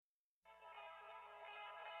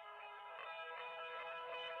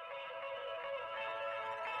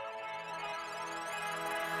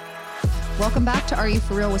Welcome back to Are You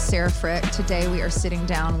For Real with Sarah Frick. Today we are sitting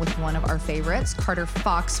down with one of our favorites, Carter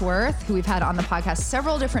Foxworth, who we've had on the podcast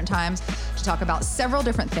several different times to talk about several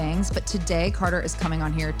different things. But today Carter is coming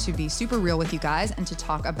on here to be super real with you guys and to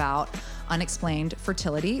talk about unexplained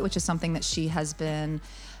fertility, which is something that she has been,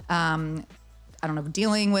 I don't know if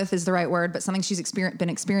dealing with is the right word, but something she's been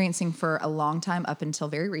experiencing for a long time up until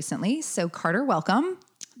very recently. So Carter, welcome.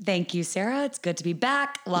 Thank you, Sarah. It's good to be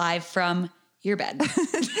back live from your bed.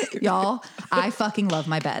 Y'all, I fucking love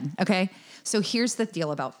my bed. Okay. So here's the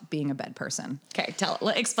deal about being a bed person. Okay.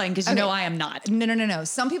 Explain. Cause you know, I am not. No.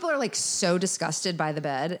 Some people are like so disgusted by the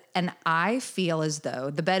bed. And I feel as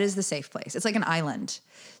though the bed is the safe place. It's like an island.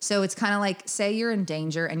 So it's kind of like, say you're in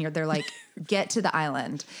danger and they're like, get to the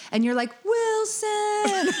island. And you're like,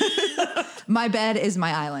 Wilson, my bed is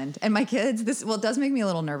my island. And my kids, it does make me a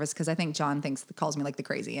little nervous because I think John calls me like the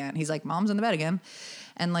crazy aunt. He's like, Mom's in the bed again.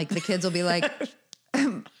 And like the kids will be like,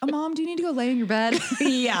 Mom, do you need to go lay in your bed?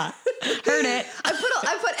 Yeah. Heard it.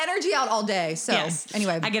 I put energy out all day. So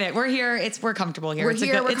anyway. I get it. We're here. We're comfortable here. We're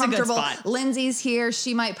here. We're comfortable. A good spot. Lindsay's here.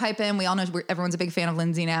 She might pipe in. We all know everyone's a big fan of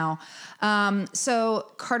Lindsay now.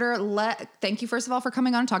 So Carter, thank you first of all for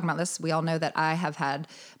coming on and talking about this. We all know that I have had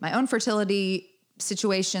my own fertility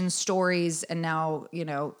situations, stories, and now,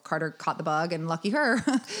 Carter caught the bug and lucky her.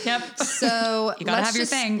 Yep. So you gotta have your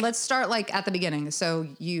thing. Let's start like at the beginning. So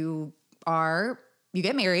you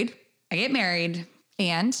get married. I get married.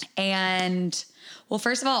 And well,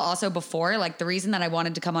 first of all, also before, like the reason that I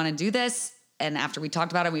wanted to come on and do this, and after we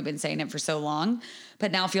talked about it, we've been saying it for so long,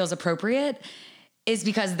 but now feels appropriate, is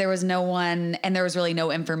because there was no one and there was really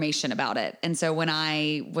no information about it. And so when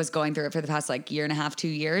I was going through it for the past like year and a half, 2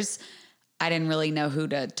 years, I didn't really know who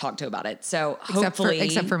to talk to about it. So hopefully,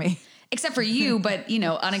 except for me, except for you, but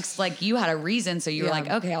like you had a reason. So you were like,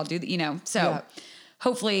 okay, I'll do so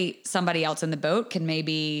hopefully somebody else in the boat can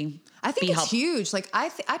maybe, I think it's huge. Like I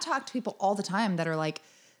talk to people all the time that are like,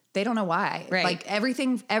 they don't know why. Right. Like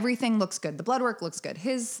everything looks good. The blood work looks good.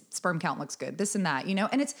 His sperm count looks good. This and that,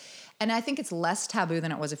 and I think it's less taboo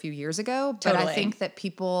than it was a few years ago. But Totally. I think that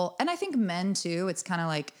people, and I think men too, it's kind of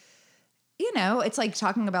like, it's like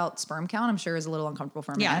talking about sperm count, I'm sure is a little uncomfortable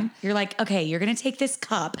for a man. You're like, okay, you're going to take this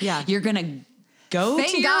cup. Yeah. You're going to go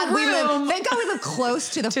Thank to God your room. Thank God we live close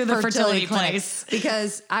to the fertility clinic place.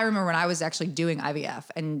 Because I remember when I was actually doing IVF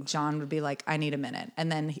and John would be like, I need a minute.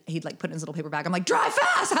 And then he'd like put in his little paper bag. I'm like, drive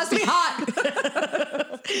fast. It has to be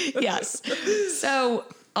hot. Yes. So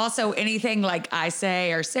also anything like I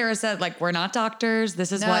say or Sarah said, like, we're not doctors.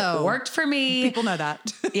 This is what worked for me. People know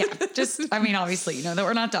that. Yeah. Obviously, that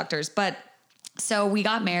we're not doctors, but so we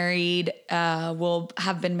got married. We'll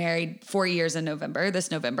have been marrid 4 years in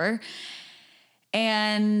this November.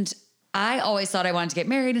 And I always thought I wanted to get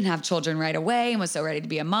married and have children right away and was so ready to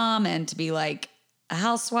be a mom and to be like a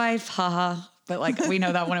housewife. Haha. But like, we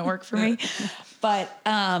know that wouldn't work for me. But,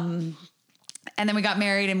 and then we got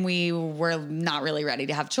married and we were not really ready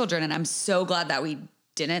to have children. And I'm so glad that we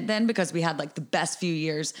didn't then, because we had like the best few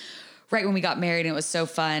years right when we got married and it was so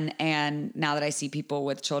fun. And now that I see people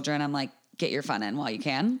with children, I'm like, get your fun in while you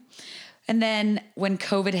can. And then when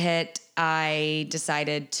COVID hit, I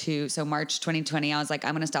decided so March 2020, I was like,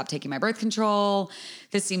 I'm going to stop taking my birth control.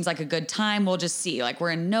 This seems like a good time. We'll just see. Like,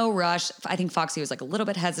 we're in no rush. I think Foxy was like a little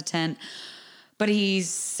bit hesitant, but he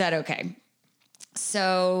said, okay.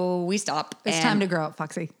 So we stopped. It's time to grow up,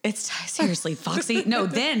 Foxy. It's seriously, Foxy. No,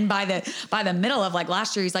 then by the middle of like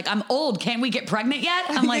last year, he's like, I'm old. Can't we get pregnant yet?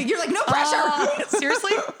 I'm like, you're like, no pressure.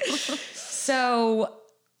 Seriously? So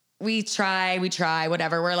we try,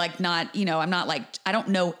 whatever. We're like, not, I'm not like, I don't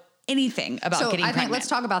know anything about getting pregnant. Think let's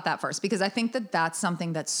talk about that first, because I think that that's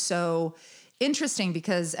something that's so interesting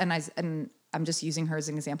because, and I'm just using her as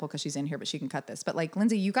an example because she's in here, but she can cut this. But like,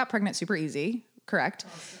 Lindsay, you got pregnant super easy, correct?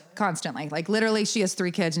 Constantly. Like literally she has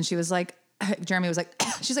 3 kids and she was like, Jeremy was like,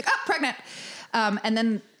 she's like, pregnant. And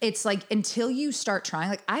then it's like, until you start trying,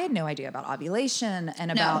 like I had no idea about ovulation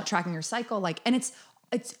and about tracking your cycle. Like, and it's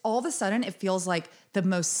all of a sudden it feels like the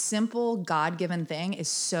most simple God-given thing is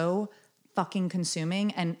so fucking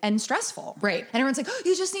consuming and stressful. Right. And everyone's like,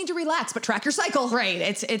 you just need to relax, but track your cycle. Right.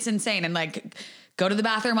 It's insane. And like, go to the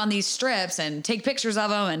bathroom on these strips and take pictures of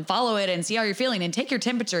them and follow it and see how you're feeling and take your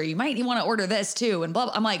temperature. You might want to order this too. And blah,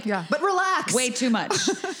 blah. I'm like, yeah, but relax. Way too much.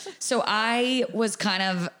 So I was kind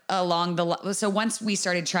of so once we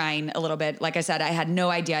started trying a little bit, like I said, I had no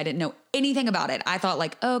idea. I didn't know anything about it. I thought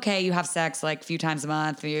like, okay, you have sex like a few times a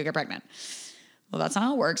month and you get pregnant. Well, that's not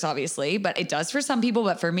how it works, obviously, but it does for some people,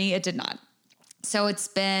 but for me, it did not. So it's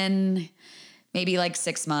been maybe like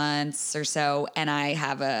 6 months or so, and I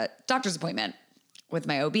have a doctor's appointment with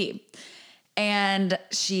my OB. And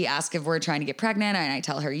she asked if we're trying to get pregnant, and I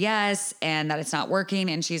tell her yes, and that it's not working.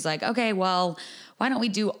 And she's like, okay, well, why don't we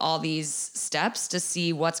do all these steps to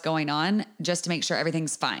see what's going on just to make sure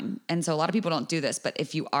everything's fine? And so a lot of people don't do this, but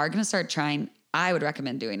if you are going to start trying, I would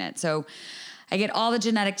recommend doing it. So I get all the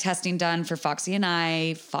genetic testing done for Foxy and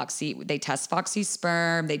I. Foxy, they test Foxy's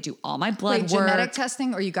sperm. They do all my blood work. Genetic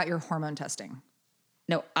testing, or you got your hormone testing?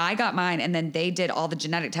 No, I got mine, and then they did all the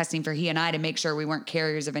genetic testing for he and I to make sure we weren't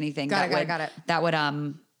carriers of anything Got it. that would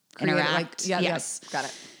interact. Yes, got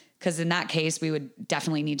it. Because in that case, we would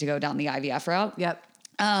definitely need to go down the IVF route. Yep.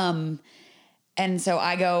 And so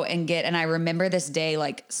I go and I remember this day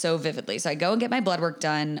like so vividly. So I go and get my blood work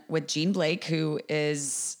done with Jean Blake, who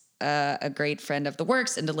is a great friend of the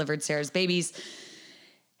works and delivered Sarah's babies.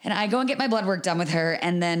 And I go and get my blood work done with her,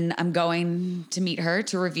 and then I'm going to meet her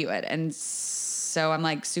to review it. And so I'm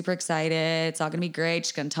like super excited. It's all gonna be great.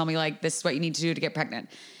 She's gonna tell me like, this is what you need to do to get pregnant.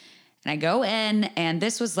 And I go in, and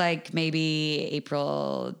this was like maybe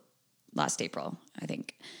last April, I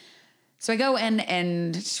think. So I go in,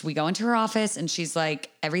 and we go into her office, and she's like,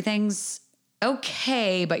 everything's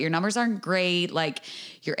okay, but your numbers aren't great. Like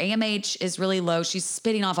your AMH is really low. She's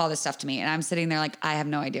spitting off all this stuff to me. And I'm sitting there like, I have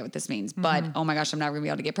no idea what this means, but oh my gosh, I'm not gonna be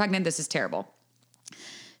able to get pregnant. This is terrible.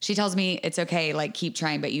 She tells me it's okay, like keep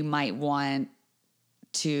trying, but you might want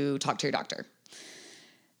to talk to your doctor.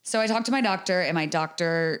 So I talk to my doctor, and my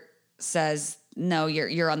doctor says, no,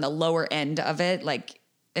 you're on the lower end of it. Like,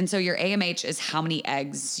 and so your AMH is how many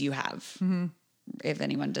eggs you have. If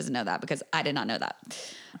anyone doesn't know that, because I did not know that.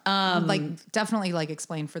 Like definitely like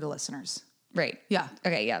explain for the listeners. Right. Yeah.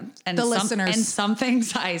 Okay. Yeah. And the listeners. And some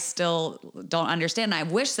things I still don't understand. I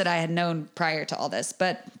wish that I had known prior to all this,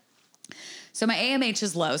 but so my AMH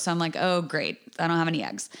is low. So I'm like, oh, great. I don't have any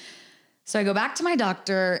eggs. So I go back to my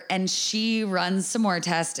doctor, and she runs some more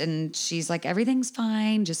tests, and she's like, everything's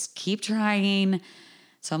fine. Just keep trying.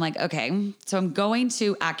 So I'm like, okay. So I'm going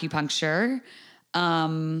to acupuncture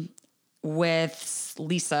with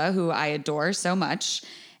Lisa, who I adore so much,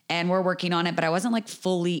 and we're working on it, but I wasn't like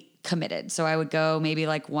fully committed. So I would go maybe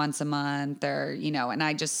like once a month or, and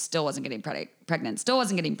I just still wasn't getting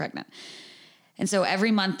pregnant. And so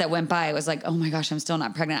every month that went by, I was like, oh my gosh, I'm still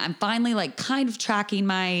not pregnant. I'm finally like kind of tracking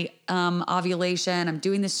my ovulation. I'm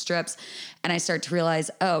doing the strips, and I start to realize,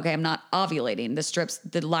 oh, okay, I'm not ovulating. The strips,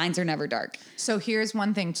 the lines are never dark. So here's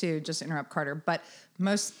one thing too, just to interrupt Carter, but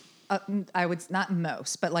most, not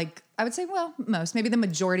most, but like, I would say, well, most, maybe the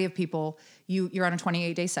majority of people, you're on a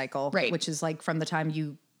 28-day cycle, right? Which is like from the time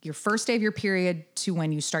your first day of your period to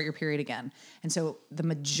when you start your period again. And so the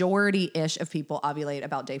majority-ish of people ovulate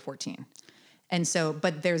about day 14. And so,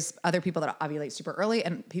 but there's other people that ovulate super early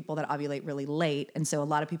and people that ovulate really late. And so a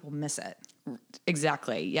lot of people miss it.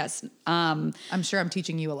 Exactly. Yes. I'm sure I'm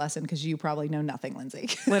teaching you a lesson because you probably know nothing, Lindsay.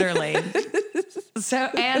 Literally. So,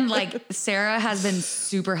 and like Sarah has been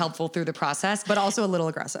super helpful through the process, but also a little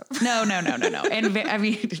aggressive. No. And I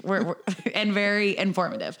mean, we're and very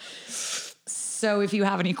informative. So if you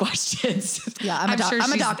have any questions, yeah, I'm a doctor.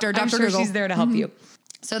 I'm Dr. sure Google. she's there to help you.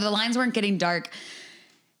 So the lines weren't getting dark.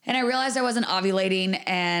 And I realized I wasn't ovulating,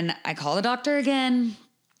 and I call the doctor again.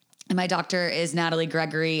 And my doctor is Natalie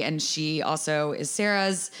Gregory, and she also is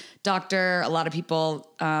Sarah's doctor. A lot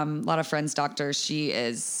of friends' doctors. She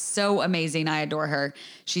is so amazing. I adore her.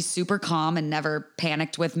 She's super calm and never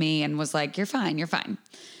panicked with me and was like, you're fine.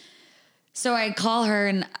 So I call her,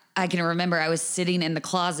 and I can remember I was sitting in the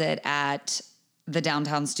closet at the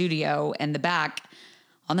downtown studio in the back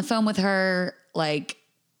on the phone with her, like,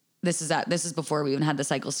 this is before we even had the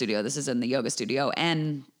cycle studio. This is in the yoga studio.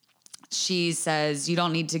 And she says, you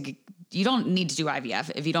don't need to do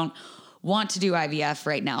IVF. If you don't want to do IVF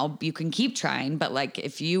right now, you can keep trying. But like,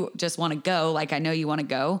 if you just want to go, like I know you want to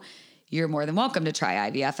go, you're more than welcome to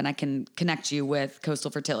try IVF, and I can connect you with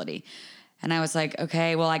Coastal Fertility. And I was like,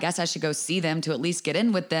 okay, well, I guess I should go see them to at least get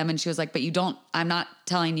in with them. And she was like, but I'm not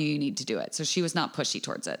telling you need to do it. So she was not pushy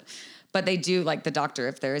towards it. But they do, like the doctor,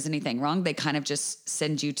 if there is anything wrong, they kind of just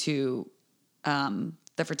send you to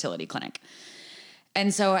the fertility clinic.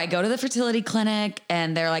 And so I go to the fertility clinic,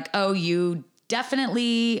 and they're like, oh, you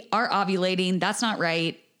definitely are ovulating. That's not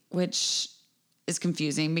right, which is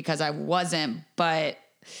confusing because I wasn't. But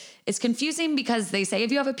it's confusing because they say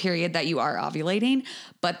if you have a period that you are ovulating,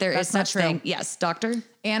 but there is such thing. Yes, doctor.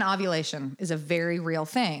 And ovulation is a very real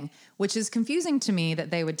thing, which is confusing to me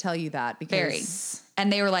that they would tell you that because...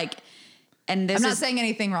 And they were like... And this I'm not saying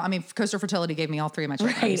anything wrong. I mean, Coastal Fertility gave me all three of my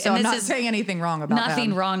children. Right. So I'm not saying anything wrong about nothing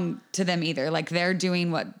them. Wrong to them either. Like they're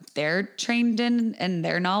doing what they're trained in and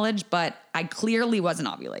their knowledge, but I clearly wasn't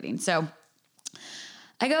ovulating. So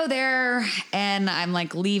I go there and I'm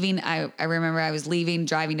like leaving. I remember I was leaving,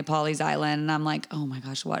 driving to Pawleys Island, and I'm like, oh my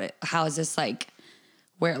gosh, how is this like,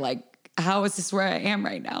 how is this where I am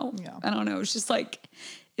right now? Yeah. I don't know. It's just like,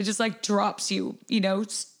 it just like drops you,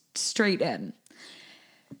 straight in.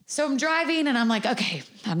 So I'm driving and I'm like, okay,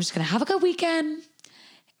 I'm just going to have a good weekend.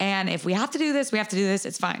 And if we have to do this, we have to do this.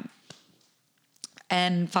 It's fine.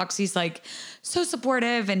 And Foxy's like so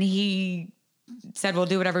supportive, and he said, we'll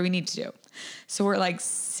do whatever we need to do. So we're like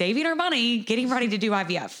saving our money, getting ready to do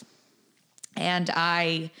IVF. And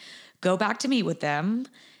I go back to meet with them.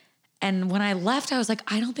 And when I left, I was like,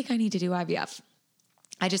 I don't think I need to do IVF.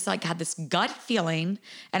 I just like had this gut feeling,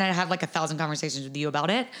 and I had like 1,000 conversations with you about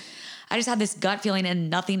it. I just had this gut feeling, and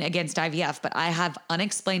nothing against IVF, but I have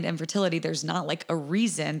unexplained infertility. There's not like a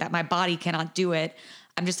reason that my body cannot do it.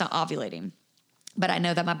 I'm just not ovulating, but I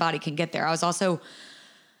know that my body can get there. I was also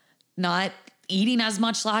not eating as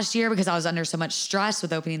much last year because I was under so much stress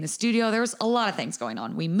with opening the studio. There was a lot of things going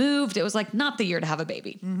on. We moved. It was like not the year to have a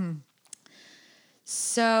baby. Mm-hmm.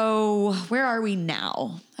 So where are we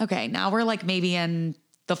now? Okay. Now we're like maybe in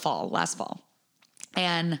the last fall.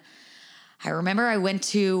 And I remember I went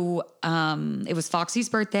to, it was Foxy's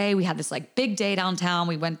birthday. We had this like big day downtown.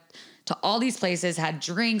 We went to all these places, had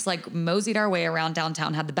drinks, like moseyed our way around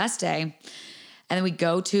downtown, had the best day. And then we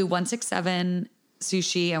go to 167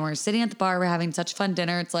 Sushi, and we're sitting at the bar. We're having such fun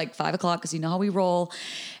dinner. It's like 5 o'clock because you know how we roll.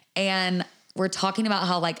 And we're talking about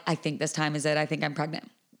how like, I think this time is it. I think I'm pregnant.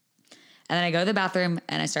 And then I go to the bathroom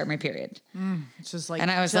and I start my period. It's just like,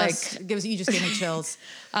 and I was you just gave me chills.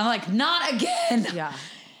 I'm like, not again. Yeah.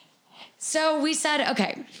 So we said,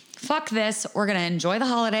 okay, fuck this. We're going to enjoy the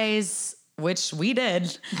holidays, which we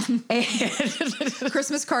did. And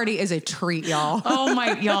Christmas Cardi is a treat, y'all. Oh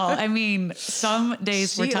my, y'all. I mean, some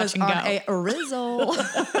days we're touch and go. A rizzle.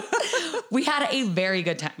 We had a very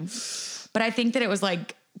good time, but I think that it was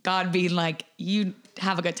like God being like, you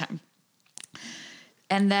have a good time.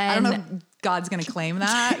 And then I don't know if God's going to claim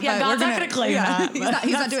that. Yeah, God's not going to claim that.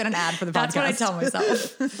 He's not doing an ad for the podcast. That's what I tell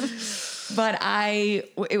myself. But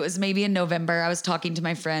it was maybe in November. I was talking to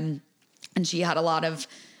my friend, and she had a lot of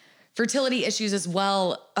fertility issues as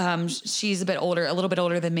well. She's a little bit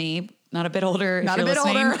older than me. Not a bit older. Not a bit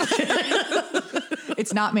older.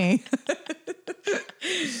 It's not me.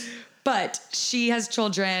 But she has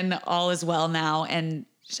children, all is well now. And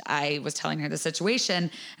I was telling her the situation,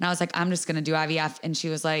 and I was like, I'm just going to do IVF. And she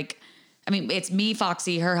was like, I mean, it's me,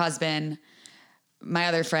 Foxy, her husband, my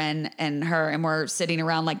other friend, and her, and we're sitting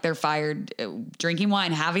around like they're fired, drinking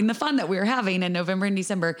wine, having the fun that we were having in November and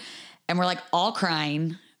December. And we're like all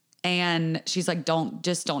crying. And she's like, don't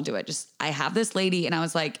do it. I have this lady. And I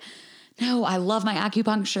was like, no, I love my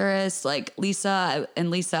acupuncturist, like Lisa.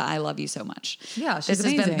 And Lisa, I love you so much. Yeah, she's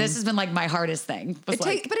amazing. This has been like my hardest thing. But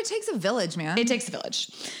it takes a village, man. It takes a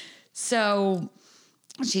village. So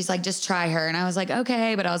she's like, just try her. And I was like,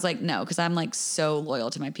 okay. But I was like, no, because I'm like so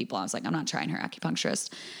loyal to my people. I was like, I'm not trying her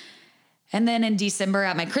acupuncturist. And then in December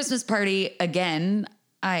at my Christmas party, again,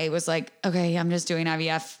 I was like, okay, I'm just doing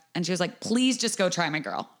IVF. And she was like, please just go try my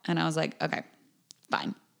girl. And I was like, okay,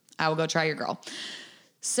 fine. I will go try your girl.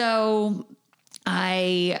 So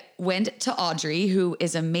I went to Audrey, who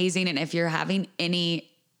is amazing. And if you're having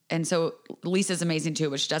and so Lisa's amazing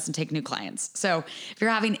too, but she doesn't take new clients. So if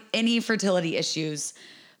you're having any fertility issues,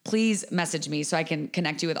 please message me so I can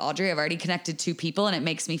connect you with Audrey. I've already connected 2 people, and it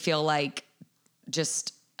makes me feel like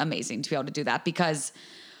just amazing to be able to do that, because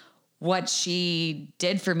what she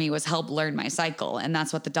did for me was help learn my cycle. And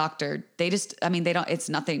that's what the doctor, it's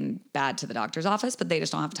nothing bad to the doctor's office, but they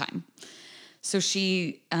just don't have time. So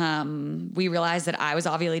we realized that I was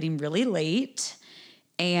ovulating really late,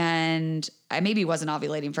 and I maybe wasn't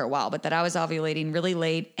ovulating for a while, but that I was ovulating really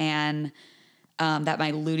late, and that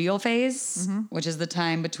my luteal phase, which is the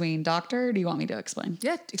time between doctor. Do you want me to explain?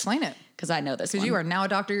 Yeah, explain it. Because I know this. Because you are now a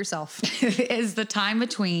doctor yourself. Is the time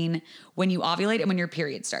between when you ovulate and when your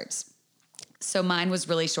period starts. So mine was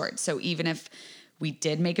really short. So even if we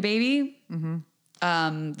did make a baby,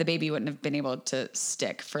 the baby wouldn't have been able to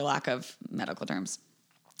stick, for lack of medical terms.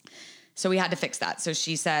 So we had to fix that. So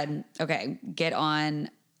she said, okay,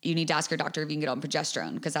 you need to ask your doctor if you can get on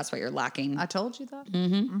progesterone, because that's what you're lacking. I told you that.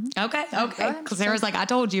 Okay. Because Sarah's like, I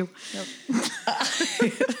told you.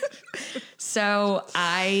 Yep. So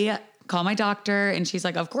I call my doctor, and she's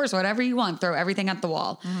like, of course, whatever you want, throw everything at the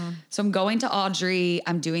wall. So I'm going to Audrey.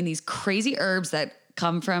 I'm doing these crazy herbs that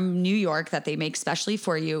come from New York that they make specially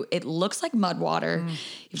for you. It looks like mud water. You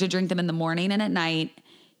have to drink them in the morning and at night.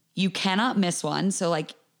 You cannot miss one. So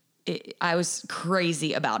like I was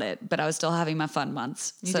crazy about it, but I was still having my fun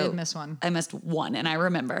months. You did miss one. I missed one, and I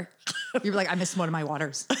remember. You were like, I missed one of my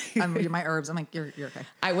waters. My herbs. I'm like, you're okay.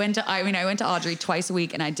 I went to Audrey twice a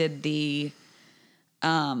week, and I did the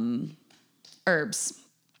herbs.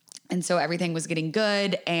 And so everything was getting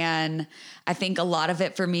good. And I think a lot of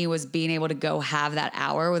it for me was being able to go have that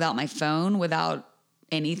hour without my phone, without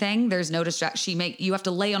anything. There's no distraction. You have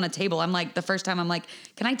to lay on a table. I'm like, the first time I'm like,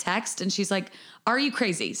 can I text? And she's like, are you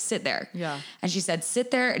crazy? Sit there. Yeah. And she said, sit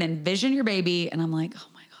there and envision your baby. And I'm like, oh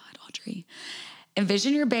my God, Audrey,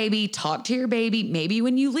 envision your baby, talk to your baby. Maybe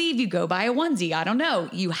when you leave, you go buy a onesie. I don't know.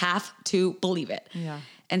 You have to believe it. Yeah.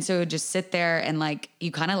 And so just sit there and like,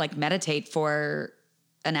 you kind of like meditate for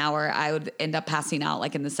an hour. I would end up passing out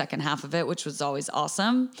like in the second half of it, which was always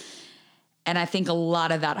awesome. And I think a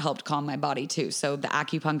lot of that helped calm my body too. So the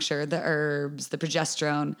acupuncture, the herbs, the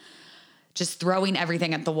progesterone, just throwing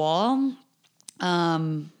everything at the wall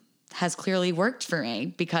has clearly worked for me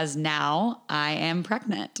because now I am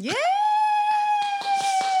pregnant. Yeah.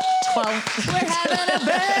 12. We're having a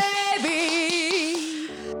baby.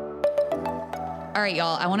 All right,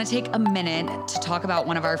 y'all, I want to take a minute to talk about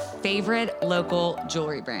one of our favorite local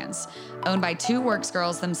jewelry brands, owned by two works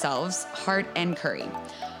girls themselves, Hart and Curry.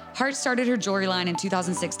 Hart started her jewelry line in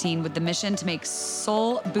 2016 with the mission to make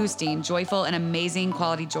soul-boosting, joyful, and amazing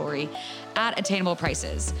quality jewelry at attainable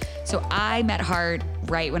prices. So I met Hart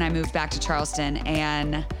right when I moved back to Charleston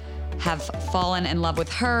and have fallen in love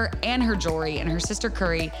with her and her jewelry, and her sister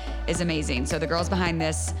Curry is amazing. So the girls behind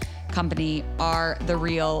this company are the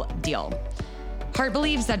real deal. Hart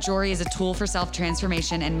believes that jewelry is a tool for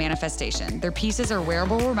self-transformation and manifestation. Their pieces are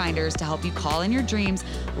wearable reminders to help you call in your dreams,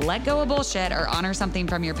 let go of bullshit, or honor something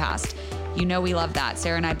from your past. You know we love that.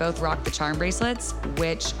 Sarah and I both rock the charm bracelets,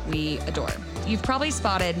 which we adore. You've probably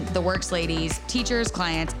spotted the works ladies, teachers,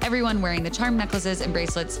 clients, everyone wearing the charm necklaces and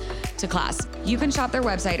bracelets to class. You can shop their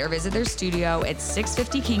website or visit their studio at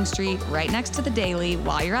 650 King Street, right next to the Daily.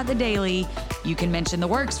 While you're at the Daily, you can mention the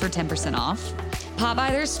works for 10% off. Pop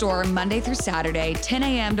by their store Monday through Saturday, 10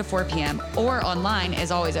 a.m. to 4 p.m., or online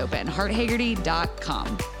is always open,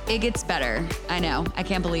 harthagerty.com. It gets better. I know. I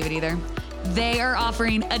can't believe it either. They are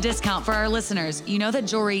offering a discount for our listeners. You know that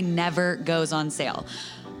jewelry never goes on sale,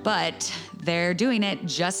 but they're doing it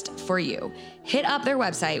just for you. Hit up their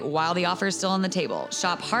website while the offer is still on the table.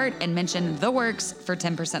 Shop Hart and mention The Works for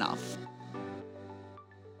 10% off.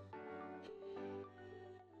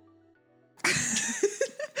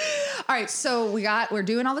 All right, so we're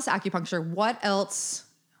doing all this acupuncture. What else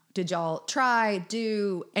did y'all try,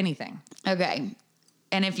 do, anything? Okay.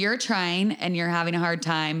 And if you're trying and you're having a hard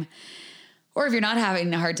time, or if you're not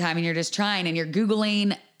having a hard time and you're just trying and you're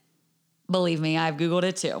Googling, believe me, I've Googled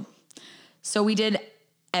it too. So we did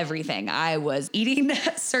everything. I was eating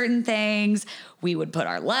certain things. We would put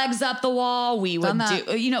our legs up the wall. We would do,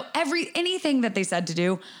 anything that they said to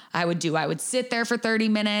do, I would do. I would sit there for 30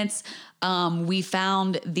 minutes. We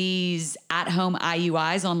found these at-home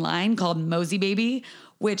IUIs online called Mosey Baby,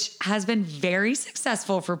 which has been very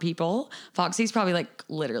successful for people. Foxy's probably like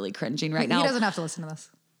literally cringing right now. He doesn't have to listen to this.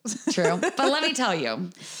 True. But let me tell you,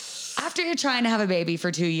 after you're trying to have a baby for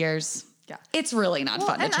 2 years, it's really not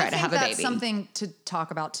fun to try to have a baby. That's something to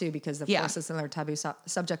talk about too, because of course it's another taboo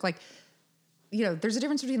subject. Like, there's a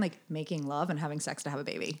difference between like making love and having sex to have a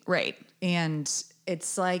baby. Right. And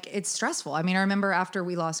it's like, it's stressful. I mean, I remember after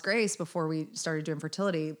we lost Grace, before we started doing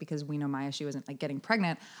fertility, because we know my issue wasn't like getting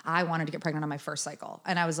pregnant, I wanted to get pregnant on my first cycle.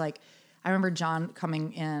 And I was like, I remember John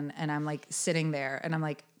coming in and I'm like sitting there and I'm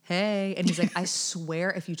like, hey. And he's like, I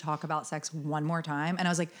swear if you talk about sex one more time. And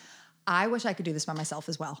I was like, I wish I could do this by myself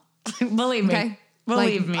as well. Believe me. Okay?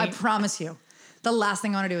 Believe me. I promise you. The last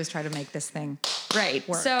thing I want to do is try to make this thing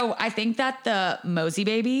work. So I think that the Mosey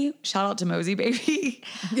Baby, shout out to Mosey Baby.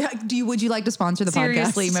 Yeah. Would you like to sponsor the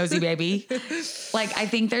Seriously, podcast? Mosey Baby. Like, I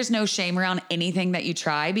think there's no shame around anything that you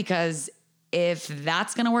try, because if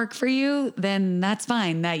that's going to work for you, then that's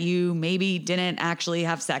fine that you maybe didn't actually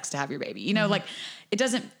have sex to have your baby. Like it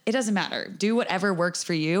doesn't matter. Do whatever works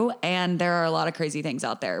for you. And there are a lot of crazy things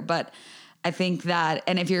out there, but I think that,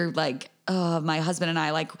 and if you're like, oh, my husband and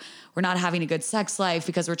I, like, we're not having a good sex life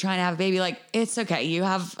because we're trying to have a baby, like, it's okay. You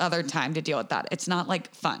have other time to deal with that. It's not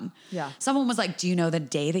like fun. Yeah. Someone was like, do you know the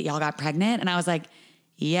day that y'all got pregnant? And I was like,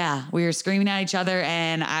 yeah, we were screaming at each other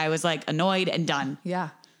and I was like annoyed and done. Yeah.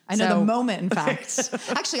 I know the moment, in fact.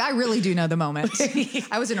 Actually, I really do know the moment.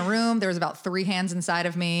 I was in a room. There was about 3 hands inside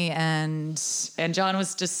of me. And John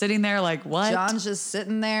was just sitting there like, what? John's just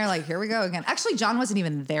sitting there like, here we go again. Actually, John wasn't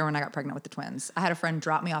even there when I got pregnant with the twins. I had a friend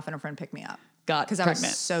drop me off and a friend pick me up. Because I was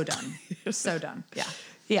so done. So done. Yeah.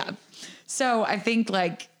 Yeah. So I think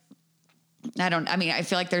like I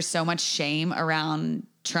feel like there's so much shame around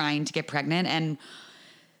trying to get pregnant. And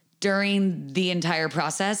during the entire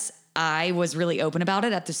process, I was really open about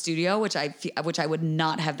it at the studio, which I would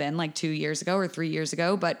not have been like 2 years ago or 3 years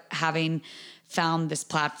ago. But having found this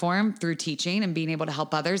platform through teaching and being able to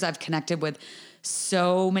help others, I've connected with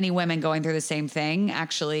so many women going through the same thing.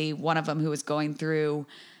 Actually, one of them who was going through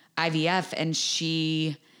IVF, and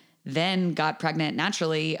she then got pregnant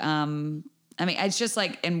naturally. It's just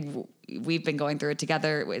like, and we've been going through it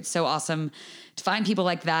together. It's so awesome to find people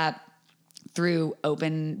like that through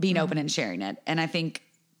being open and sharing it. And I think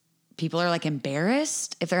people are like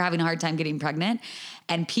embarrassed if they're having a hard time getting pregnant,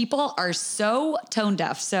 and people are so tone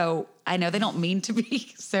deaf. So I know they don't mean to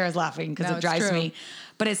be. Sarah's laughing because it drives me,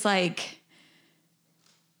 but it's like,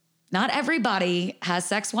 not everybody has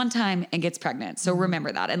sex one time and gets pregnant. So remember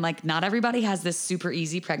that. And like, not everybody has this super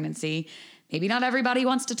easy pregnancy. Maybe not everybody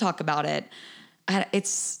wants to talk about it. And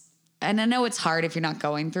I know it's hard if you're not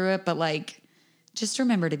going through it, but like, just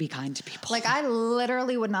remember to be kind to people. Like, I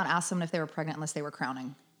literally would not ask someone if they were pregnant unless they were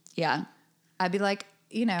crowning. Yeah. I'd be like,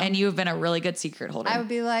 And you have been a really good secret holder. I would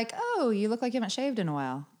be like, oh, you look like you haven't shaved in a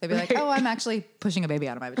while. They'd be like, oh, I'm actually pushing a baby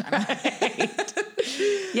out of my vagina. Right.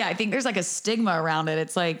 Yeah, I think there's like a stigma around it.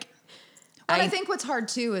 It's like, I think what's hard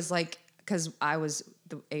too is like, because I was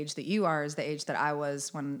the age that you are is the age that I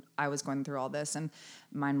was when I was going through all this, and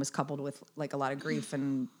mine was coupled with like a lot of grief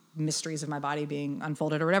and mysteries of my body being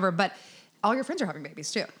unfolded or whatever. But all your friends are having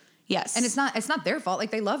babies too. Yes. And it's not their fault.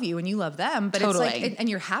 Like, they love you and you love them, but totally. It's like, and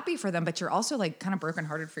you're happy for them, but you're also like kind of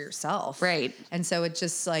brokenhearted for yourself. Right. And so it's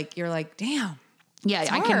just like, you're like, damn. Yeah,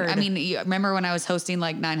 you remember when I was hosting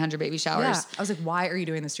like 900 baby showers? Yeah. I was like, why are you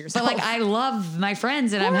doing this to yourself? But like, I love my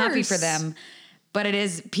friends and I'm happy for them. But it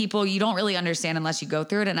is people you don't really understand unless you go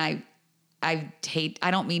through it. And I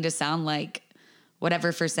don't mean to sound like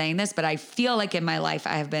whatever for saying this, but I feel like in my life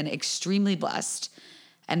I have been extremely blessed.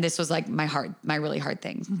 And this was like my really hard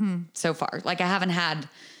thing so far. Like, I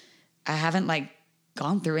haven't like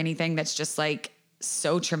gone through anything that's just like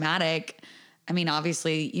so traumatic. I mean,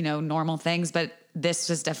 obviously, normal things, but this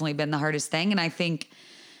has definitely been the hardest thing. And I think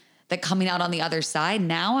that coming out on the other side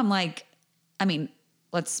now, I'm like,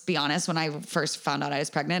 let's be honest. When I first found out I was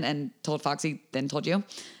pregnant and told Foxy, then told you,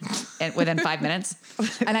 and within 5 minutes,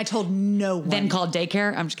 and I told no one. Then called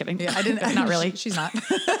daycare. I'm just kidding. Yeah, I didn't. Not really. She's not.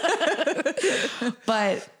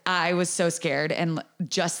 But I was so scared, and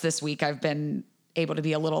just this week I've been able to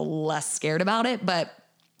be a little less scared about it. But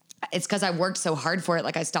it's because I worked so hard for it.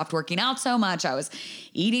 Like, I stopped working out so much. I was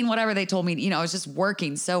eating whatever they told me. I was just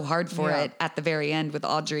working so hard for it at the very end with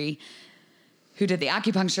Audrey, who did the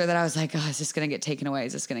acupuncture, that I was like, oh, is this going to get taken away?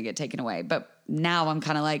 Is this going to get taken away? But now I'm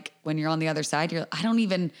kind of like, when you're on the other side, I don't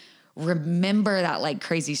even remember that like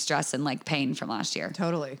crazy stress and like pain from last year.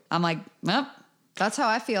 Totally. I'm like, well, that's how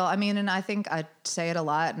I feel. And I think I say it a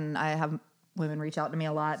lot, and I have women reach out to me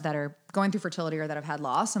a lot that are going through fertility or that have had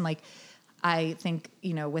loss. And like, I think,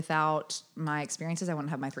 without my experiences, I wouldn't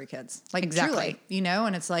have my 3 kids. Like, exactly. Truly,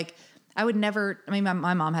 and it's like, I would never,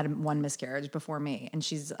 my mom had 1 miscarriage before me, and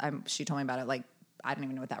she told me about it. Like, I didn't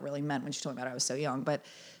even know what that really meant when she told me about it. I was so young, but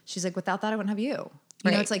she's like, without that, I wouldn't have you.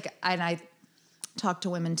 You know, it's like, and I talk to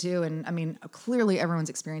women too. And clearly everyone's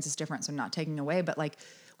experience is different. So not taking away, but like,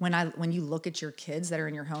 when you look at your kids that are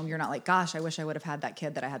in your home, you're not like, gosh, I wish I would have had that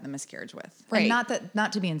kid that I had the miscarriage with. Right. And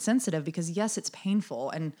not to be insensitive, because yes, it's painful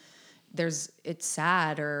and it's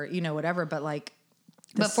sad or, whatever, but like,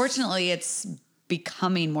 but fortunately it's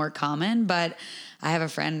becoming more common. But I have a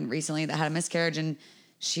friend recently that had a miscarriage, and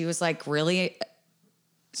she was like really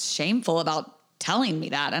shameful about telling me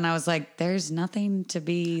that. And I was like, there's nothing to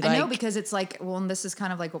be like. I know, because it's like, well, and this is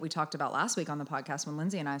kind of like what we talked about last week on the podcast when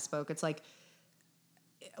Lindsay and I spoke. It's like,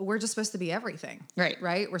 we're just supposed to be everything. Right.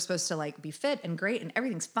 We're supposed to like be fit and great and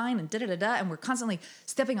everything's fine and da-da-da-da. And we're constantly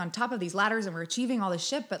stepping on top of these ladders and we're achieving all this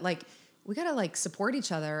shit. But like, we got to like support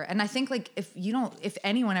each other. And I think like, if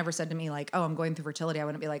anyone ever said to me like, oh, I'm going through fertility, I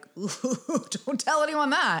wouldn't be like, ooh, don't tell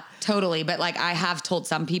anyone that. Totally. But like, I have told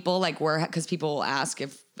some people like because people will ask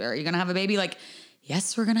are you going to have a baby? Like,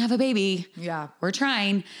 yes, we're going to have a baby. Yeah. We're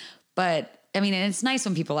trying. But and it's nice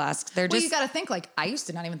when people ask. You got to think like, I used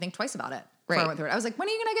to not even think twice about it. Right. I went through it. I was like, when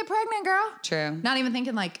are you going to get pregnant, girl? True. Not even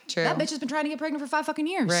thinking like, that bitch has been trying to get pregnant for 5 fucking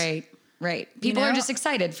years. Right. People are just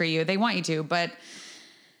excited for you. They want you to. But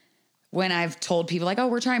when I've told people like, oh,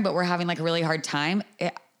 we're trying, but we're having like a really hard time,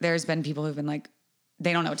 there's been people who've been like,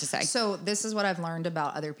 they don't know what to say. So this is what I've learned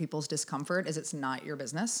about other people's discomfort is it's not your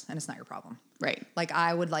business and it's not your problem. Right. Like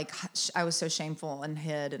I was so shameful and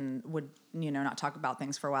hid and would, not talk about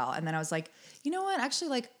things for a while. And then I was like, you know what? Actually,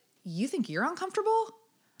 like, you think you're uncomfortable?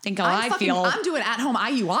 Think how I feel. I'm doing at home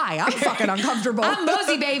IUI. I'm fucking uncomfortable. I'm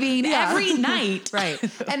mosey babying every night. Right.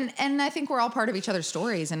 And I think we're all part of each other's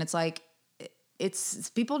stories. And it's like, it's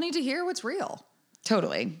people need to hear what's real.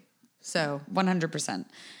 Totally. So 100%.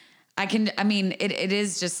 It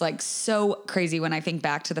is just like so crazy when I think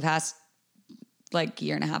back to the past like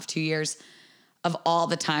year and a half, 2 years of all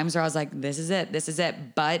the times where I was like, this is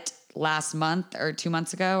it. But last month or 2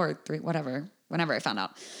 months ago or 3, whatever, whenever I found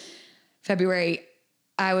out, February,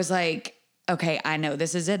 I was like, okay, I know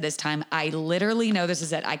this is it this time. I literally know this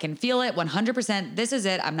is it. I can feel it 100%. This is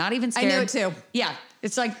it. I'm not even scared. I knew it too. Yeah.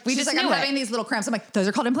 It's like, She's like, I'm having these little cramps. I'm like, those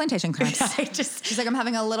are called implantation cramps. She's like, I'm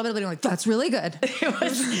having a little bit of bleeding. I'm like, that's really good. It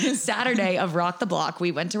was Saturday of Rock the Block.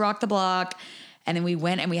 We went to Rock the Block and then we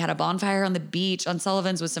went and we had a bonfire on the beach on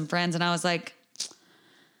Sullivan's with some friends. And I was like,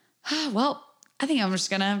 well, I think I'm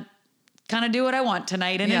just going to kind of do what I want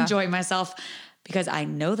tonight and enjoy myself. Because I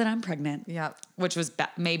know that I'm pregnant, which was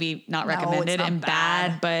maybe not recommended and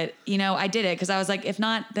bad, but I did it because I was like, if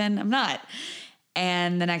not, then I'm not.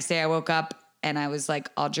 And the next day I woke up and I was like,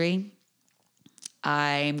 Audrey,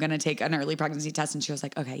 I'm going to take an early pregnancy test. And she was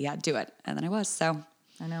like, okay, yeah, do it. And then I was, so.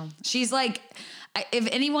 I know. She's like, if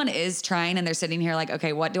anyone is trying and they're sitting here like,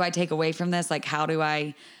 okay, what do I take away from this? Like, how do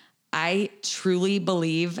I truly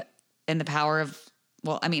believe in the power of,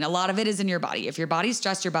 well, I mean, a lot of it is in your body. If your body's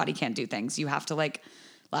stressed, your body can't do things. You have to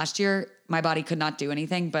last year, my body could not do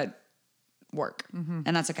anything but work. Mm-hmm.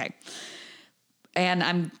 And that's okay. And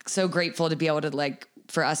I'm so grateful to be able to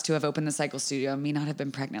for us to have opened the Cycle Studio and me not have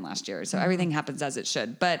been pregnant last year. So everything happens as it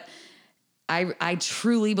should. But I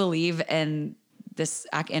truly believe in this,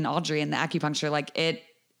 in Audrey and the acupuncture. Like it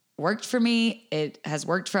worked for me. It has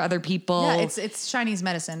worked for other people. Yeah, it's Chinese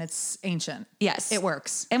medicine. It's ancient. Yes. It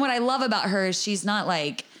works. And what I love about her is she's not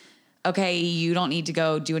like, okay, you don't need to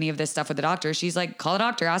go do any of this stuff with the doctor. She's like, call a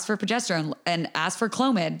doctor, ask for progesterone and ask for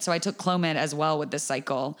Clomid. So I took Clomid as well with this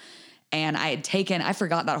cycle. And I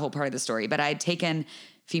forgot that whole part of the story, but I had taken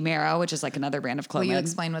Femera, which is like another brand of Clomid. Will you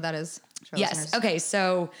explain what that is? Yes. Listeners? Okay.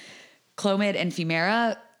 So Clomid and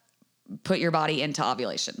Femera put your body into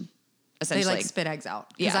ovulation. Essentially. They spit eggs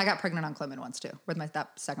out. Because I got pregnant on Clomid once too. With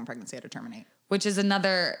that second pregnancy I had to terminate. Which is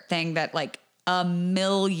another thing that a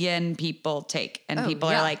million people take. And people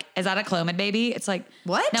are like, is that a Clomid baby? It's like,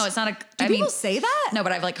 what? No, it's not a. Do people say that? No,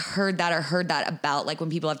 but I've heard that about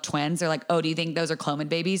when people have twins, they're like, oh, do you think those are Clomid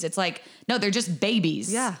babies? It's like, no, they're just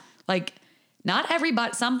babies. Yeah. Not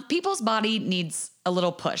everybody, some people's body needs a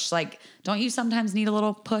little push. Don't you sometimes need a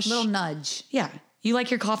little push? A little nudge. Yeah. You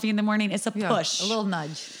like your coffee in the morning. It's a push. A little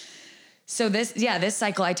nudge. So this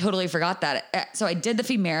cycle, I totally forgot that. So I did the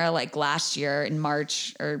Femera last year in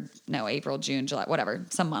March April, June, July, whatever,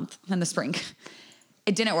 some month in the spring.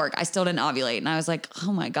 It didn't work. I still didn't ovulate. And I was like,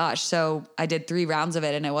 oh my gosh. So I did 3 rounds of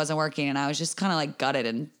it and it wasn't working. And I was just kind of gutted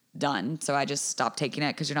and done. So I just stopped taking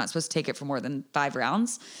it because you're not supposed to take it for more than 5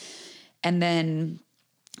 rounds. And then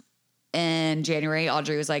in January,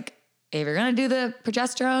 Audrey was like, if you're going to do the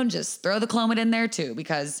progesterone, just throw the Clomid in there too,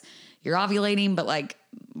 because you're ovulating, but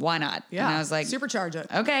why not? Yeah. And I was like, supercharge it.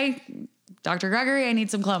 Okay, Dr. Gregory, I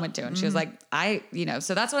need some Clomid too. And she was like,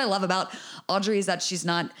 so that's what I love about Audrey is that she's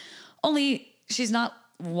not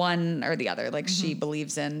one or the other. She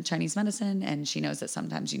believes in Chinese medicine and she knows that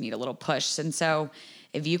sometimes you need a little push. And so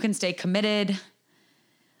if you can stay committed,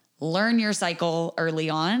 learn your cycle early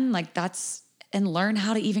on, and learn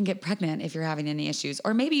how to even get pregnant if you're having any issues.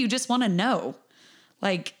 Or maybe you just want to know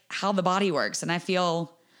how the body works. And I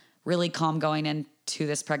feel really calm going into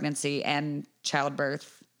this pregnancy and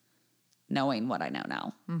childbirth, knowing what I know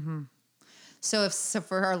now. Mm-hmm. So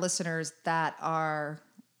for our listeners that are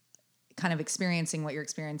kind of experiencing what you're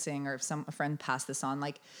experiencing, or if a friend passed this on,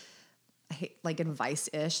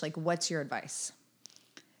 advice-ish, what's your advice?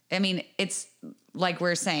 I mean, it's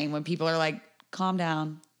we're saying when people are calm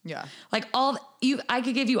down. Yeah. I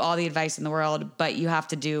could give you all the advice in the world, but you have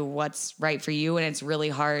to do what's right for you. And it's really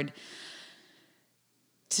hard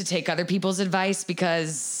to take other people's advice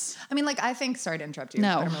because. I mean, I think, sorry to interrupt you.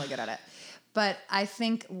 No. But I'm really good at it. But I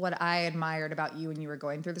think what I admired about you when you were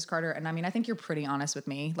going through this, Carter, and I mean, I think you're pretty honest with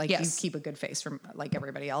me. Yes. You keep a good face from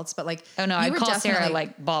everybody else, but oh no, I call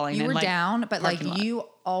Sarah bawling. You were down, but you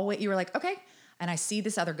were like, okay. And I see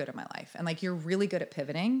this other good in my life. And you're really good at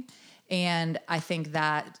pivoting. And I think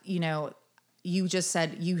that, you just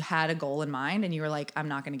said you had a goal in mind and you were like, I'm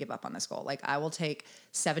not going to give up on this goal. I will take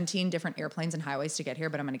 17 different airplanes and highways to get here,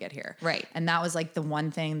 but I'm going to get here. Right. And that was the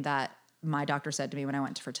one thing that my doctor said to me when I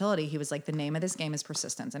went to fertility. He was like, the name of this game is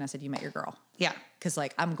persistence. And I said, you met your girl. Yeah. Cause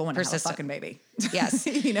I'm going to have a fucking baby. Yes.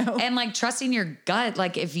 And trusting your gut.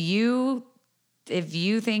 If you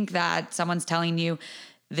think that someone's telling you,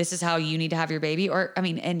 this is how you need to have your baby. Or, I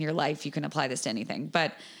mean, in your life, you can apply this to anything.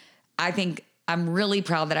 But I think I'm really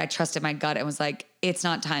proud that I trusted my gut and was like, it's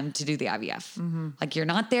not time to do the IVF. Like, you're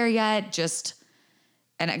not there yet.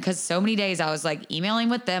 And because so many days I was like emailing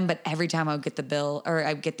with them, but every time I would get the bill or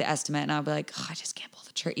I'd get the estimate and I'd be like, oh, I just can't pull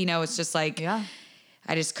the trigger. You know, it's just like, I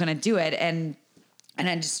just couldn't do it. And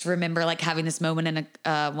I just remember like having this moment in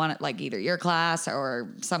a one, like either your class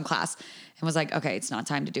or some class, and was like, okay, it's not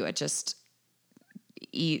time to do it. Just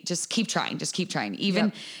keep trying. Just keep trying.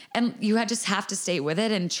 And you just have to stay with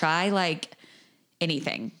it and try like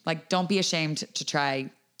anything. Like, don't be ashamed to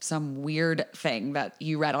try some weird thing that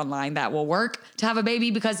you read online that will work to have a baby,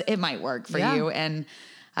 because it might work for you. And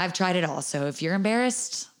I've tried it all. So if you're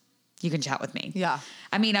embarrassed, you can chat with me. Yeah.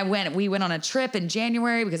 I mean, we went on a trip in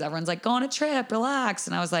January because everyone's like, go on a trip, relax.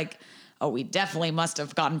 And I was like, oh, we definitely must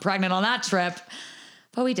have gotten pregnant on that trip,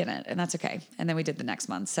 but we didn't. And that's okay. And then we did the next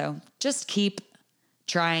month. So just keep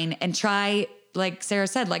trying and try, like Sarah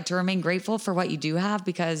said, like to remain grateful for what you do have,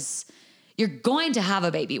 because you're going to have a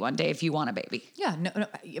baby one day if you want a baby. Yeah. No,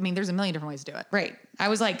 I mean, there's a million different ways to do it. Right. I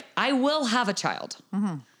was like, I will have a child.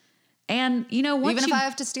 And you know what? Even if I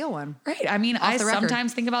have to steal one. Right. I mean, I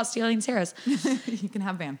sometimes think about stealing Sarah's. You can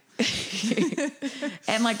have Van.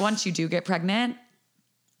 And like, once you do get pregnant,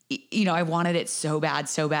 you know, I wanted it so bad.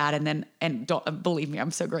 And don't believe me,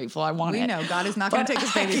 I'm so grateful. I want it. We know God is not going to take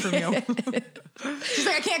this baby from you. She's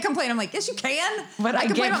like, I can't complain. I'm like, yes, you can. But I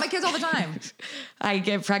complain about my kids all the time. I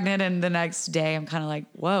get pregnant and the next day I'm kind of like,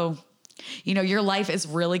 whoa, you know, your life is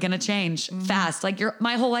really going to change fast. Like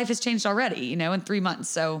my whole life has changed already, you know, in 3 months.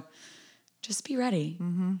 So just be ready.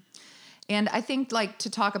 And I think like to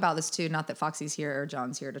talk about this too, not that Foxy's here or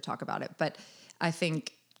John's here to talk about it, but I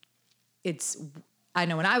think I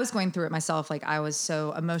know when I was going through it myself, like I was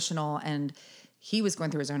so emotional and he was going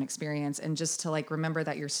through his own experience, and just to like remember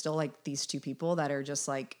that you're still like these two people that are just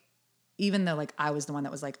like, even though like I was the one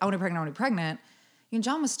that was like, I want to be pregnant, you know,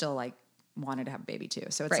 John was still like wanted to have a baby too.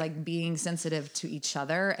 So it's like being sensitive to each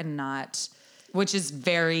other and not, which is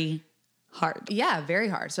very hard. Yeah, very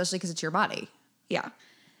hard, especially because it's your body. Yeah.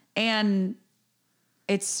 And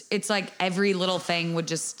it's like every little thing would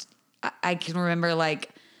just, I can remember like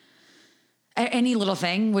any little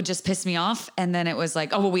thing would just piss me off. And then it was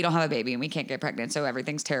like, oh, well, we don't have a baby and we can't get pregnant, so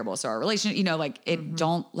everything's terrible. So our relationship, you know, like it,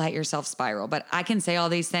 don't let yourself spiral. But I can say all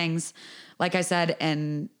these things, like I said,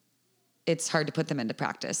 and it's hard to put them into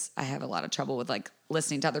practice. I have a lot of trouble with like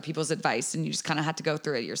listening to other people's advice, and you just kind of have to go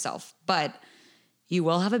through it yourself. But you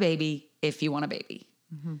will have a baby if you want a baby.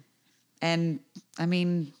 And I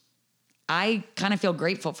mean, I kind of feel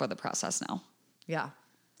grateful for the process now. Yeah.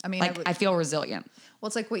 I mean, like I feel resilient. Well,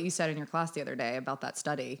 it's like what you said in your class the other day about that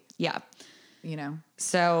study. Yeah. You know?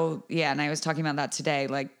 So yeah. And I was talking about that today.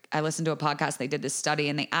 Like I listened to a podcast, they did this study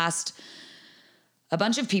and they asked a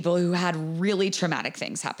bunch of people who had really traumatic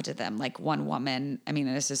things happen to them. Like one woman, I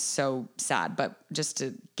mean, this is so sad, but just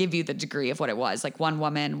to give you the degree of what it was, like one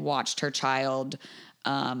woman watched her child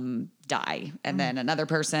die. And then another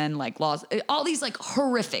person like lost, all these like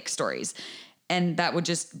horrific stories. And that would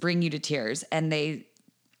just bring you to tears. And they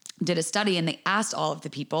did a study and they asked all of the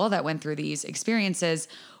people that went through these experiences,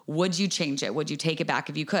 would you change it? Would you take it back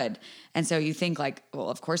if you could? And so you think like, well,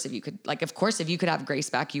 of course, if you could have Grace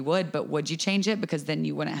back, you would, but would you change it? Because then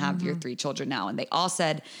you wouldn't have your 3 children now. And they all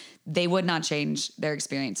said they would not change their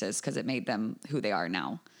experiences because it made them who they are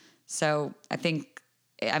now. So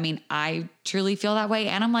I mean, I truly feel that way.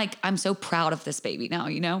 And I'm like, I'm so proud of this baby now,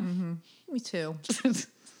 you know? Me too.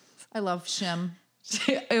 I love Shim.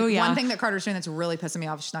 Oh yeah. One thing that Carter's doing that's really pissing me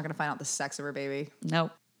off is she's not going to find out the sex of her baby.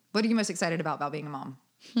 Nope. What are you most excited about being a mom?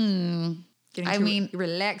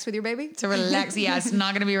 Relax with your baby? To relax. Yeah, it's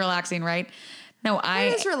not going to be relaxing, right? No,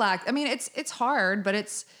 It is relaxed. I mean, it's hard, but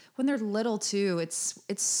it's when they're little too. It's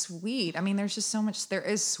sweet. I mean, there's just so much. There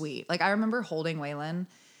is sweet. Like I remember holding Waylon,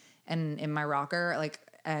 and in my rocker, like,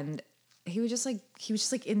 and he was just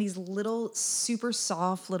like in these little super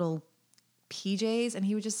soft little PJs, and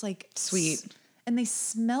he was just like sweet. And they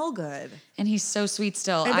smell good. And he's so sweet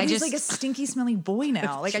still. He's like a stinky smelling boy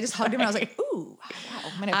now. Like I just hugged him and I was like, ooh, wow.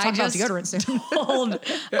 I'm going to talk about deodorant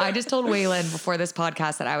soon. I just told Waylon before this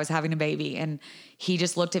podcast that I was having a baby, and he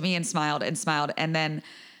just looked at me and smiled and smiled. And then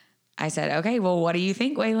I said, okay, well, what do you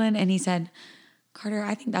think, Waylon? And he said, Carter,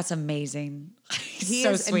 I think that's amazing. He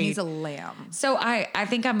is, sweet. And he's a lamb. So I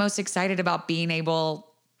think I'm most excited about being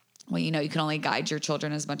able, well, you know, you can only guide your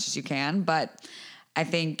children as much as you can, but I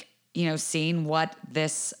think, you know, seeing what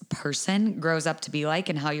this person grows up to be like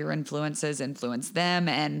and how your influences influence them.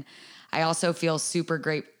 And I also feel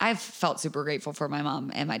I've felt super grateful for my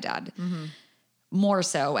mom and my dad. more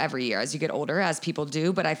so every year as you get older, as people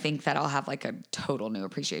do. But I think that I'll have like a total new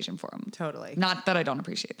appreciation for them. Totally. Not that I don't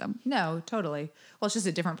appreciate them. No, totally. Well, it's just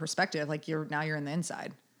a different perspective. Like you're in the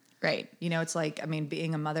inside. Right. You know, it's like, I mean,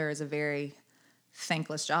 being a mother is a very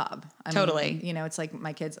thankless job. I Totally. mean, you know, it's like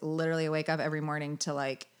my kids literally wake up every morning to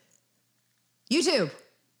like YouTube,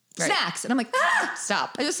 Right. snacks. And I'm like, ah,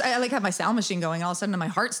 Stop. I like have my sound machine going. All of a sudden my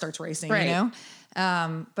heart starts racing, Right. you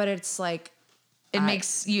know? But it's like, It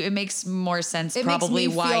makes more sense it probably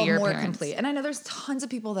makes me why feel you're more parents. complete. And I know there's tons of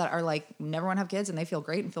people that are like never want to have kids and they feel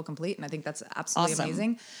great and feel complete. And I think that's absolutely Awesome.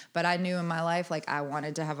 amazing. But I knew in my life, like I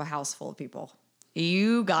wanted to have a house full of people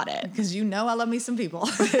You got it. because you know I love me some people.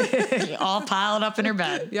 All piled up in her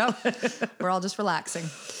bed. Yep. We're all just relaxing.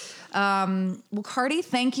 Well, Cardi,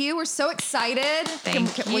 thank you. We're so excited.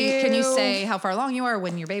 Thank Can you you. say how far along you are,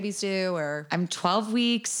 when your baby's due, or I'm 12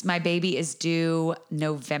 weeks. My baby is due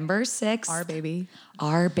November 6th. our baby?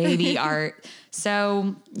 Our baby art.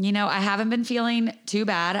 So, you know, I haven't been feeling too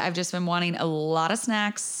bad. I've just been wanting a lot of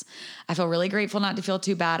snacks. I feel really grateful not to feel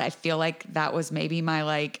too bad. I feel like that was maybe my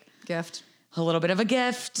like Gift. a little bit of a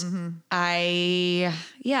gift.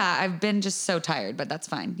 I've been just so tired, but that's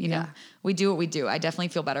fine. You know, Yeah. we do what we do. I definitely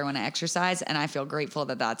feel better when I exercise, and I feel grateful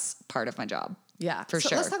that that's part of my job. Yeah. For so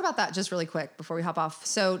sure. Let's talk about that just really quick before we hop off.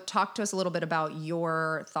 So talk to us a little bit about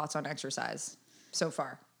your thoughts on exercise so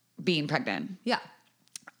far. Being pregnant. Yeah.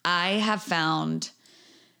 I have found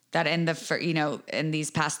that in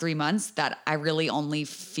these past 3 months that I really only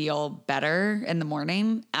feel better in the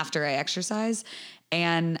morning after I exercise.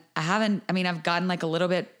 And I've gotten like a little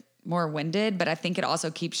bit more winded, but I think it also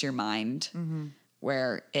keeps your mind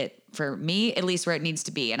for me, at least where it needs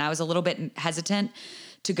to be. And I was a little bit hesitant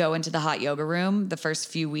to go into the hot yoga room the first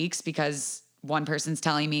few weeks because one person's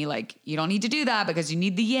telling me like, you don't need to do that because you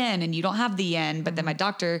need the yin and you don't have the yin. But then my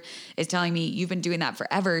doctor is telling me, you've been doing that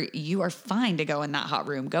forever. You are fine to go in that hot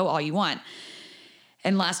room. Go all you want.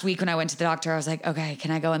 And last week when I went to the doctor, I was like, okay,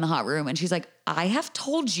 can I go in the hot room? And she's like, I have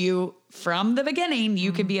told you from the beginning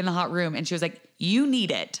you could be in the hot room. And she was like, you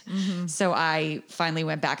need it. So I finally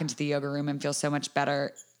went back into the yoga room and feel so much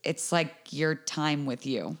better. It's like your time with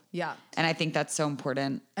you. Yeah. And I think that's so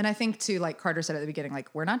important. And I think too, like Carter said at the beginning, like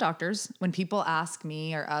we're not doctors. When people ask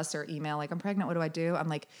me or us or email, like I'm pregnant, what do I do? I'm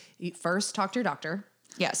like, first talk to your doctor.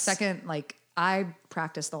 Yes. Second, like I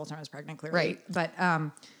practiced the whole time I was pregnant, clearly. Right. But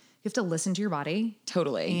you have to listen to your body.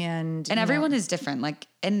 Totally. And everyone is different. Like,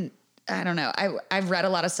 and I don't know. I've read a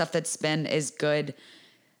lot of stuff that spin is good.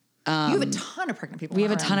 You have a ton of pregnant people. We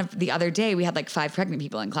have a ton of, the other day we had like 5 pregnant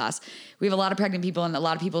people in class. We have a lot of pregnant people and a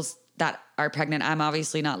lot of people that are pregnant. I'm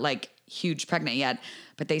obviously not like huge pregnant yet,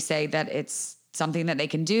 but they say that it's something that they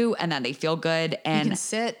can do and that they feel good. And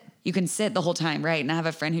you can sit the whole time. Right. And I have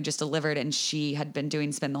a friend who just delivered and she had been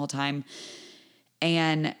doing spin the whole time.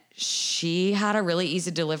 And she had a really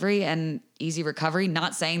easy delivery and easy recovery.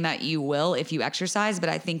 Not saying that you will if you exercise, but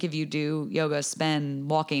I think if you do yoga, spin,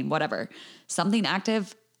 walking, whatever, something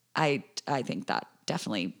active, I think that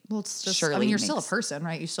definitely. Well, it's just, surely you're still a person,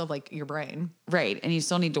 right? You still have like your brain. Right. And you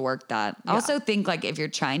still need to work that. I also think like if you're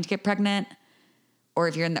trying to get pregnant or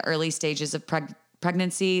if you're in the early stages of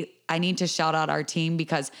pregnancy, I need to shout out our team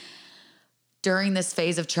because during this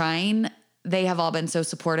phase of trying, they have all been so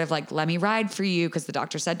supportive. Like, let me ride for you because the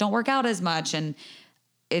doctor said don't work out as much. And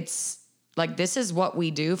it's like, this is what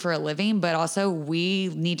we do for a living, but also we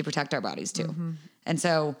need to protect our bodies too. And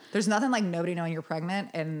so there's nothing like nobody knowing you're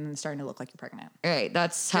pregnant and starting to look like you're pregnant. Right.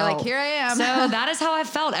 That's You're how, like, here I am. So that is how I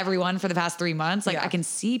felt, everyone, for the past 3 months. Like I can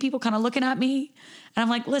see people kind of looking at me and I'm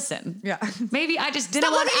like, listen, maybe I just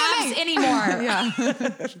didn't want abs anymore. Yeah.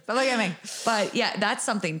 But look at me. But yeah, that's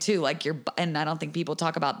something too. Like and I don't think people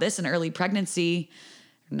talk about this in early pregnancy.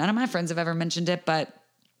 None of my friends have ever mentioned it, but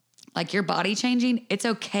like your body changing, it's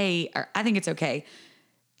okay. Or I think it's okay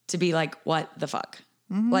to be like, what the fuck?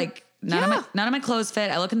 Like, none of my clothes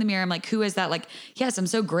fit. I look in the mirror. I'm like, who is that? Like, yes, I'm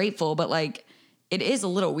so grateful, but like, it is a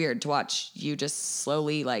little weird to watch you just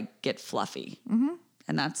slowly like get fluffy.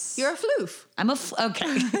 And that's, you're a floof. I'm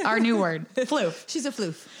okay. Our new word, floof. She's a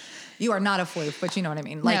floof. You are not a floof, but you know what I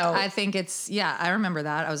mean? Like, No. I think I remember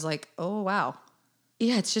that. I was like, oh, wow.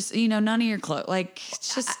 Yeah. It's just, none of your clothes, like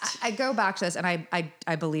it's just, I go back to this and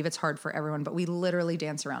I believe it's hard for everyone, but we literally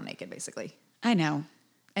dance around naked basically. I know.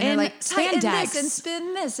 And you're like, tighten spandex this and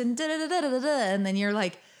spin this and da-da-da-da-da-da. And then you're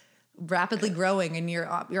like rapidly growing and you're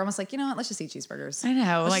almost like, you know what? Let's just eat cheeseburgers. I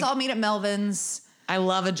know. Let's just all meet at Melvin's. I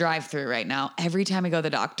love a drive-through right now. Every time I go to the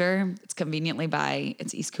doctor,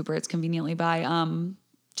 it's East Cooper. It's conveniently by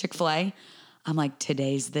Chick-fil-A. I'm like,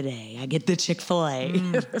 today's the day. I get the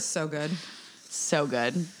Chick-fil-A. So good. So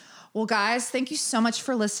good. Well, guys, thank you so much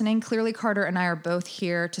for listening. Clearly, Carter and I are both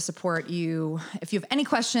here to support you. If you have any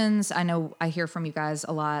questions, I know I hear from you guys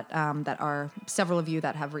a lot, that are several of you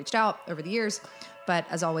that have reached out over the years. But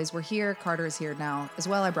as always, we're here. Carter is here now as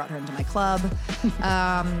well. I brought her into my club.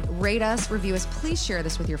 Rate us, review us. Please share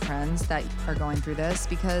this with your friends that are going through this,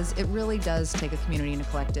 because it really does take a community and a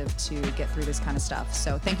collective to get through this kind of stuff.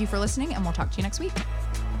 So thank you for listening, and we'll talk to you next week.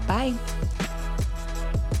 Bye.